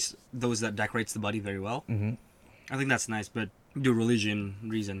 especially those that decorates the body very well. Mm-hmm. I think that's nice, but due religion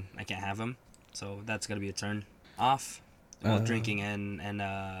reason, I can't have them. So that's gonna be a turn off. Well, drinking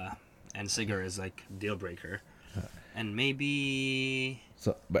and cigar is like deal breaker, and maybe.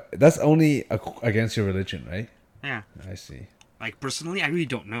 So, but that's only against your religion, right? Yeah. I see. Like personally, I really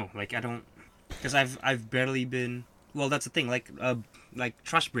don't know. Like I don't, because I've barely been. Well, that's the thing. Like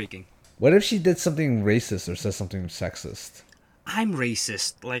trust breaking. What if she did something racist or said something sexist? I'm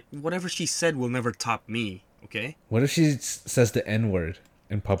racist. Like whatever she said will never top me. Okay. What if she says the N word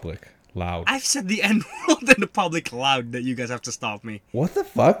in public, loud? I've said the N word in the public loud that you guys have to stop me. What the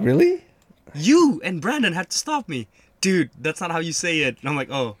fuck, really? You and Brandon had to stop me, dude. That's not how you say it. And I'm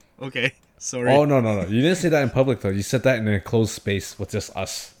like, oh, okay, sorry. Oh no. You didn't say that in public though. You said that in a closed space with just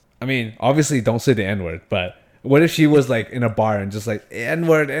us. I mean, obviously, don't say the N word. But what if she was like in a bar and just like N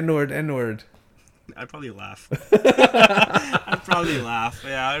word? I'd probably laugh. I'd probably laugh.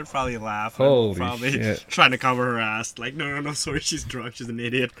 Yeah, I'd probably laugh. Holy I'd probably shit. trying to cover her ass. Like, no, sorry, she's drunk. She's an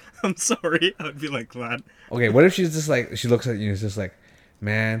idiot. I'm sorry. I would be like that. Okay, what if she's just like, she looks at you and is just like,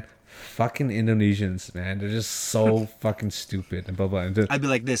 man, fucking Indonesians, man, they're just so fucking stupid and blah blah. And just, I'd be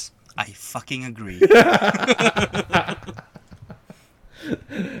like this. I fucking agree.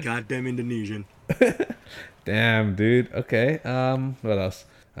 Goddamn Indonesian. damn, dude. Okay. What else?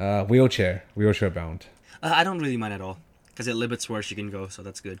 Wheelchair bound. I don't really mind at all. Because it limits where she can go, so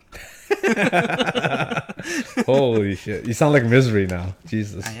that's good. Holy shit. You sound like Misery now.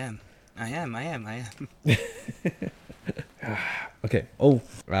 Jesus. I am. I am. Okay. Oh,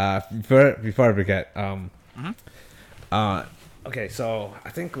 before I forget, Mhm. okay. So I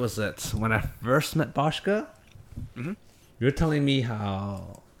think was it when I first met Boschka. Mhm. You're telling me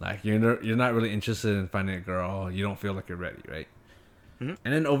how like you're not really interested in finding a girl. You don't feel like you're ready, right? Mhm.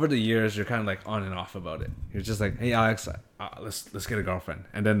 And then over the years, you're kind of like on and off about it. You're just like, hey Alex, let's get a girlfriend.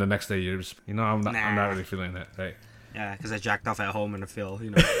 And then the next day, you're just, I'm not Nah. really feeling it, right? Yeah, because I jacked off at home and I feel,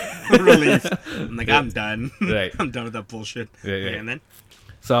 relief. I'm like, I'm done. Right. I'm done with that bullshit. Yeah, yeah. And then,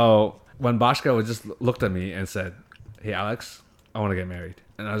 So when Boschka would just looked at me and said, "Hey Alex, I want to get married,"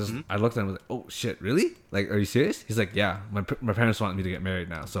 and I looked at him and was like, "Oh shit, really? Like, are you serious?" He's like, "Yeah, my parents want me to get married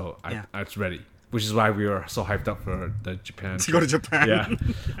now, so Yeah. it's ready." Which is why we were so hyped up for the Japan to go to Japan. Yeah,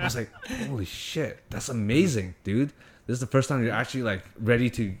 I was like, "Holy shit, that's amazing, dude! This is the first time you're actually like ready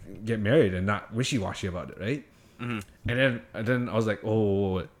to get married and not wishy washy about it, right?" And then I was like,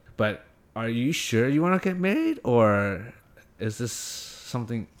 "Oh, but are you sure you want to get married, or is this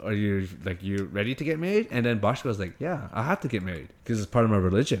something? Are you like you ready to get married?" And then Boschka was like, "Yeah, I have to get married because it's part of my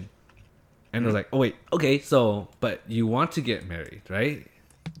religion." And I was like, "Oh wait, okay, so but you want to get married, right?"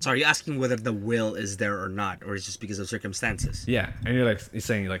 So are you asking whether the will is there or not, or is it just because of circumstances? Yeah, and you're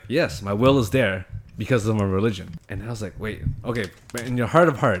saying like, "Yes, my will is there because of my religion." And I was like, "Wait, okay, but in your heart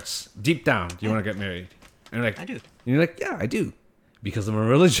of hearts, deep down, do you want to get married?" And you're like, I do. And you're like, "Yeah, I do, because of my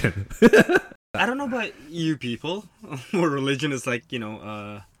religion." I don't know about you people, where religion is like,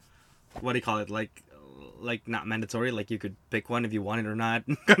 what do you call it? Like not mandatory. Like you could pick one if you want it or not,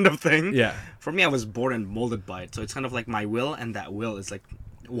 kind of thing. Yeah. For me, I was born and molded by it, so it's kind of like my will, and that will is like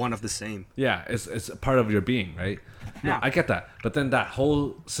one of the same. Yeah, it's a part of your being, right? No, Yeah. I get that. But then that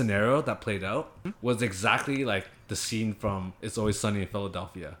whole scenario that played out was exactly like the scene from It's Always Sunny in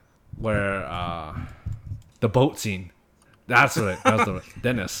Philadelphia, where the boat scene. That's the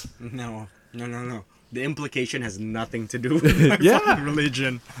Dennis. No. The implication has nothing to do with my Yeah. fucking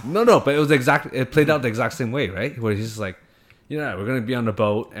religion. No, but it played out the exact same way, right? Where he's just like, we're gonna be on the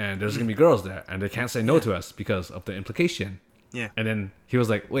boat and there's gonna be girls there and they can't say no to us because of the implication. Yeah. And then he was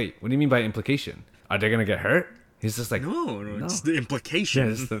like, wait, what do you mean by implication? Are they gonna get hurt? He's just like, No, No. it's the implication.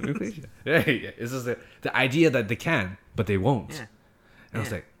 Yeah, it's the implication. Yeah. It's just the idea that they can, but they won't. Yeah. And I was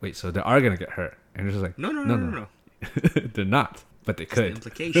Yeah. like, wait, so they are gonna get hurt? And he's just like, No. they're not, but they The could.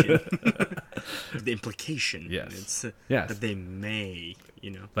 implication. The implication. Yes. It's Yes. that they may,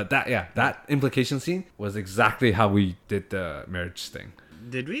 But that implication scene was exactly how we did the marriage thing.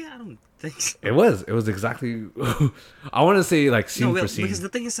 Did we? I don't think so. It was exactly. I want to say like scene No, well, for scene. because the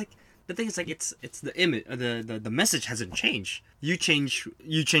thing is like it's the image, the message hasn't changed. You change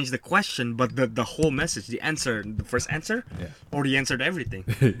the question, but the whole message, the first answer, Yeah. already answered everything.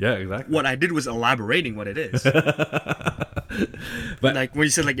 Yeah, exactly. What I did was elaborating what it is. But Like when you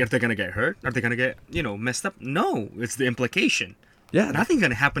said like, if they're gonna get hurt, are they gonna get messed up? No, it's the implication. yeah, Nothing's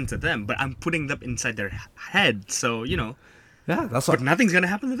gonna happen to them, but I'm putting them inside their head, so yeah, that's But what. nothing's gonna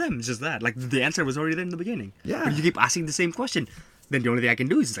happen to them. It's just that. Like the answer was already there in the beginning. Yeah. But you keep asking the same question. Then the only thing I can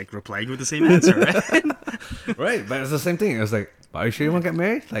do is like reply with the same answer, right? Right, but it's the same thing. It was like, are you sure you want to get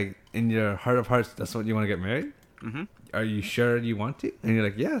married? Like in your heart of hearts, that's what you want to get married. Mm-hmm. Are you sure you want to? And you're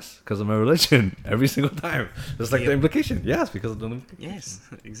like, yes, because of my religion. Every single time, it's like the Yep. implication. Yes, because of the implication. Yes,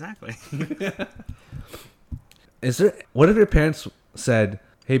 exactly. What if your parents said,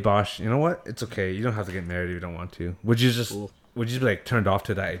 "Hey, Bosch, you know what? It's okay. You don't have to get married if you don't want to." Would you just Cool. would you just be like turned off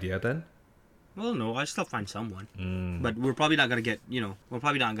to that idea then? Well, no, I still find someone. But we're probably not gonna we're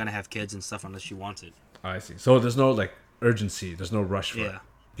probably not gonna have kids and stuff unless she wants it. I see. So there's no like urgency. There's no rush for it. Yeah.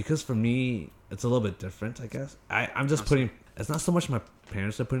 Because for me, it's a little bit different. I guess I'm just putting. It's not so much my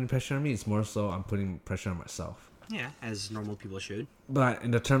parents are putting pressure on me. It's more so I'm putting pressure on myself. Yeah, as normal people should. But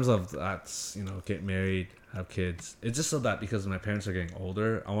in the terms of that's get married, have kids. It's just so that because my parents are getting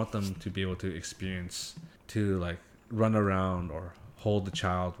older, I want them to be able to experience to like run around or hold the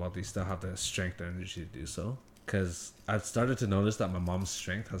child while they still have the strength and energy to do so. Because I've started to notice that my mom's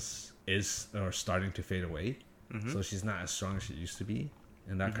strength is starting to fade away. So she's not as strong as she used to be,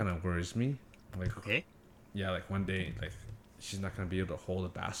 and that kind of worries me. Like, Okay. yeah, like one day, like she's not gonna be able to hold a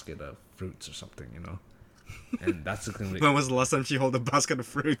basket of fruits or something, And that's gonna be, When was the last time she held a basket of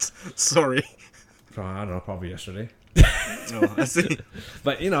fruits? Sorry. I don't know, probably yesterday. Oh, I see.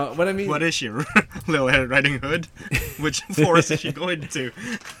 But what I mean. What is she? Little Red Riding Hood? Which forest is she going to?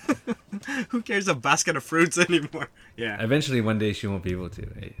 Who cares a basket of fruits anymore? Yeah. Eventually, one day she won't be able to.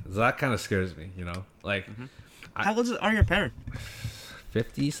 Hey, so that kind of scares me, Like, How old are your parents?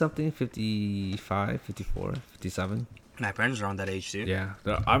 50 something, 55, 54, 57. My parents are around that age too. Yeah,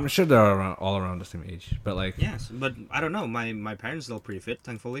 I'm sure they're all around the same age. But like, Yes, but I don't know. My parents are still pretty fit,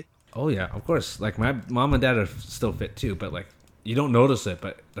 thankfully. Oh yeah, of course. Like my mom and dad are still fit too, but like you don't notice it.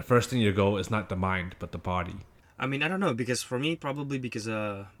 But the first thing you go is not the mind, but the body. I mean, I don't know, because for me, probably because,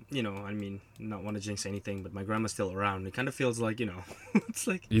 I mean, not want to jinx anything, but my grandma's still around. It kind of feels like, it's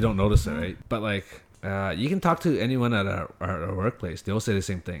like, You don't notice it, right? But like, you can talk to anyone at our workplace. They'll say the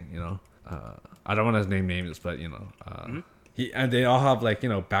same thing. I don't want to name names, but and they all have like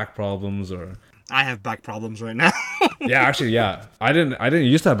back problems or. I have back problems right now. Yeah, actually, yeah. I didn't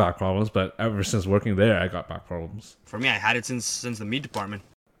used to have back problems, but ever since working there, I got back problems. For me, I had it since the meat department.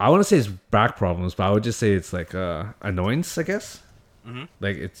 I want to say it's back problems, but I would just say it's like annoyance, I guess. Mm-hmm.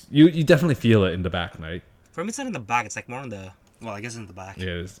 Like it's you definitely feel it in the back, right? For me, it's not in the back. It's like more in the, well, I guess in the back.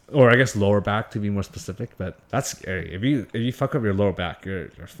 Yeah, or I guess lower back to be more specific. But that's scary. If you fuck up your lower back,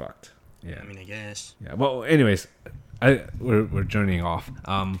 you're fucked. Yeah. I mean, I guess. Yeah. Well, anyways, we're journeying off.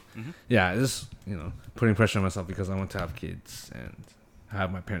 Yeah, just putting pressure on myself because I want to have kids and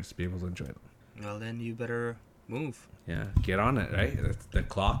have my parents to be able to enjoy them. Well, then you better move. Yeah, get on it, right? The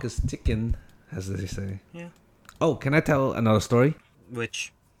clock is ticking, as they say. Yeah. Oh, can I tell another story?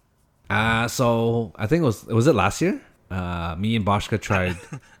 Which? So I think it was it last year? Me and Boschka tried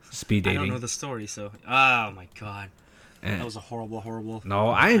speed dating. I don't know the story, so. Oh my god. And That was a horrible. no,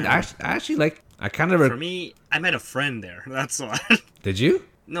 I actually like. I kind of. For me, I met a friend there. That's why. Did you?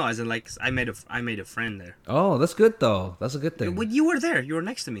 No, as in like I made a friend there. Oh, that's good though. That's a good thing. When you were there, you were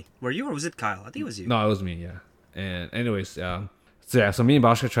next to me. Were you, or was it Kyle? I think it was you. No, it was me. Yeah. And anyways, so me and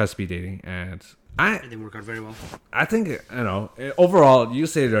Boschka tried speed dating, and It didn't work out very well. I think overall, you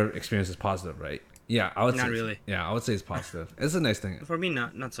say their experience is positive, right? Yeah, I would. Not say really. Yeah, I would say it's positive. It's a nice thing. For me,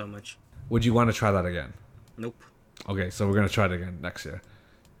 not so much. Would you want to try that again? Nope. Okay, so we're gonna try it again next year.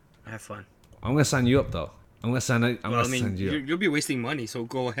 Have fun. I'm gonna sign you up though. I'm gonna send you. you'll be wasting money, so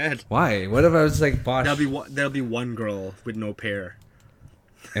go ahead. Why? What if I was like Bosch? There'll be one girl with no pair.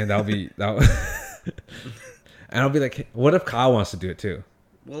 And and I'll be like, what if Kyle wants to do it too?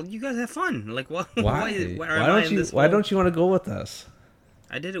 Well, you guys have fun. Like, what? Why? Why Why don't you want to go with us?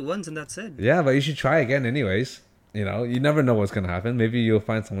 I did it once and that's it. Yeah, but you should try again anyways. You never know what's gonna happen. Maybe you'll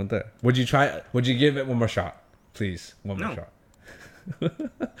find someone there. Would you try? Would you give it one more shot? Please, one more shot.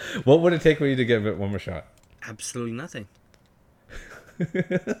 What would it take for you to give it one more shot? Absolutely nothing.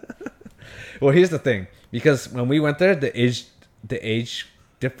 Well, here's the thing. Because when we went there, the age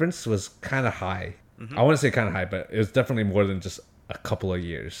difference was kind of high. Mm-hmm. I want to say kind of high, but it was definitely more than just a couple of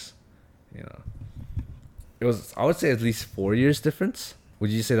years. It was, I would say, at least 4 years difference.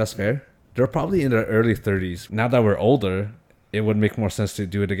 Would you say that's fair? They're probably in their early 30s. Now that we're older, it would make more sense to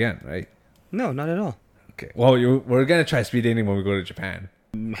do it again, right? No, not at all. Okay. Well, we're gonna try speed dating when we go to Japan.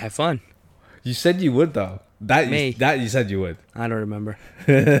 Have fun. You said you would though. You said you would. I don't remember.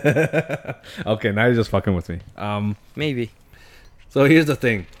 Okay, now you're just fucking with me. Maybe. So here's the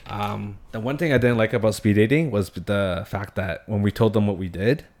thing. The one thing I didn't like about speed dating was the fact that when we told them what we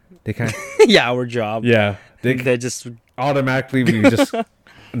did, they kind of yeah, our job. yeah They just automatically we just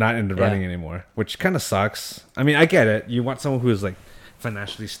not in the running anymore, which kind of sucks. I mean, I get it. You want someone who's like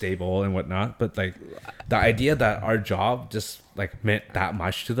financially stable and whatnot, but like the idea that our job just like meant that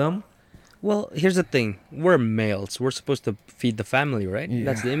much to them. Well, here's the thing. We're males. We're supposed to feed the family, right? Yeah,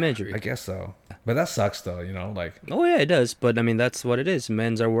 that's the imagery. I guess so. But that sucks though, like. Oh yeah, it does. But I mean, that's what it is.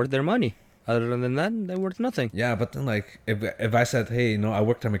 Men's are worth their money. Other than that, they're worth nothing. Yeah, but then like if I said, hey, I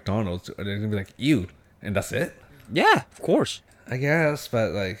worked at McDonald's, they're gonna be like, ew, and that's it. Yeah, of course. I guess,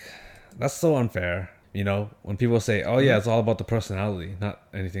 but like, that's so unfair. When people say, oh yeah, it's all about the personality, not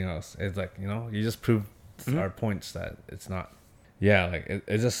anything else. It's like, you just proved our points that it's not. Yeah, like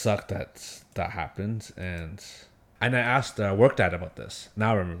it just sucked that happened, and I asked work dad about this.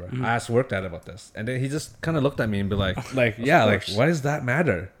 Now I remember, I asked work dad about this, and then he just kind of looked at me and be like, yeah, like why does that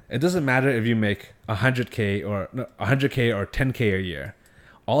matter? It doesn't matter if you make 100K or 10K a year.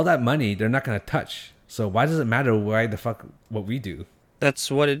 All that money they're not gonna touch. So why does it matter why the fuck what we do?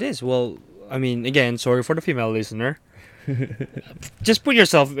 That's what it is. Well, I mean, again, sorry for the female listener. Just put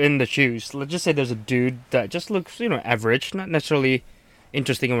yourself in the shoes. Let's just say there's a dude that just looks, average, not necessarily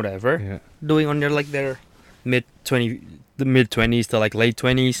interesting or whatever, doing on their mid 20s to like late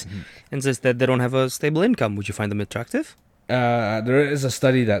 20s, and says that they don't have a stable income. Would you find them attractive? There is a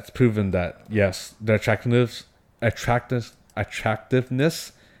study that's proven that yes, their attractiveness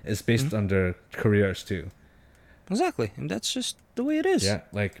is based on their careers too. Exactly, and that's just the way it is. Yeah,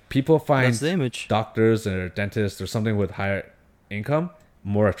 like people find that's the image. Doctors or dentists or something with higher income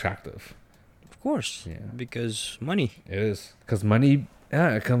more attractive. Of course, because money. It is because money.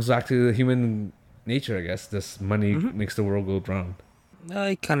 Yeah, it comes back to human nature, I guess. This money makes the world go round.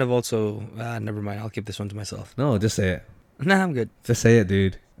 I kind of also. Never mind. I'll keep this one to myself. No, just say it. Nah, I'm good. Just say it,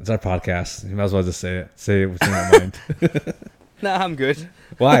 dude. It's our podcast. You might as well just say it. Say what's in your mind. Nah, I'm good.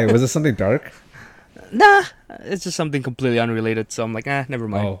 Why? Was it something dark? Nah, it's just something completely unrelated. So I'm like, never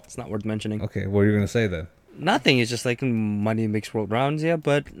mind. Oh. It's not worth mentioning. Okay, what are you gonna say then? Nothing. It's just like money makes world rounds, yeah.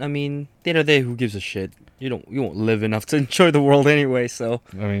 But I mean, at the end of the day, who gives a shit? You won't live enough to enjoy the world anyway. So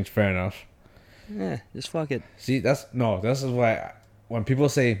I mean, fair enough. yeah, just fuck it. See, this is why when people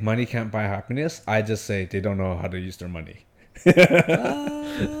say money can't buy happiness, I just say they don't know how to use their money.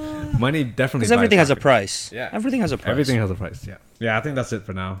 Money definitely. Because everything buys has a happiness. price. Yeah, Everything has a price. Everything has a price. Yeah, yeah. I think that's it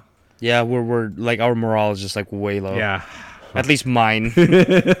for now. Yeah, we're like our morale is just like way low. Yeah, At least mine.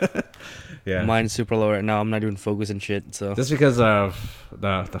 yeah. Mine's super low right now. I'm not even focused and shit. So Just because of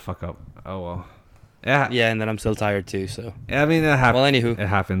the fuck up. Oh well. Yeah. yeah, and then I'm still tired too. So Yeah, I mean, it happens. well, anywho. It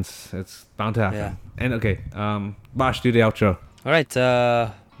happens. It's bound to happen. Yeah. And okay, Bosh, do the outro. All right.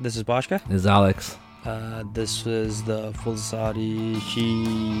 This is Boshka. This is Alex. This is the Full Saudi She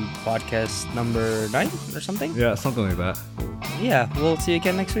podcast number 9 or something. Yeah, something like that. Yeah, we'll see you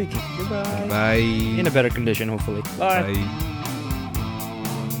again next week. Goodbye. Bye. In a better condition, hopefully. Bye. Bye.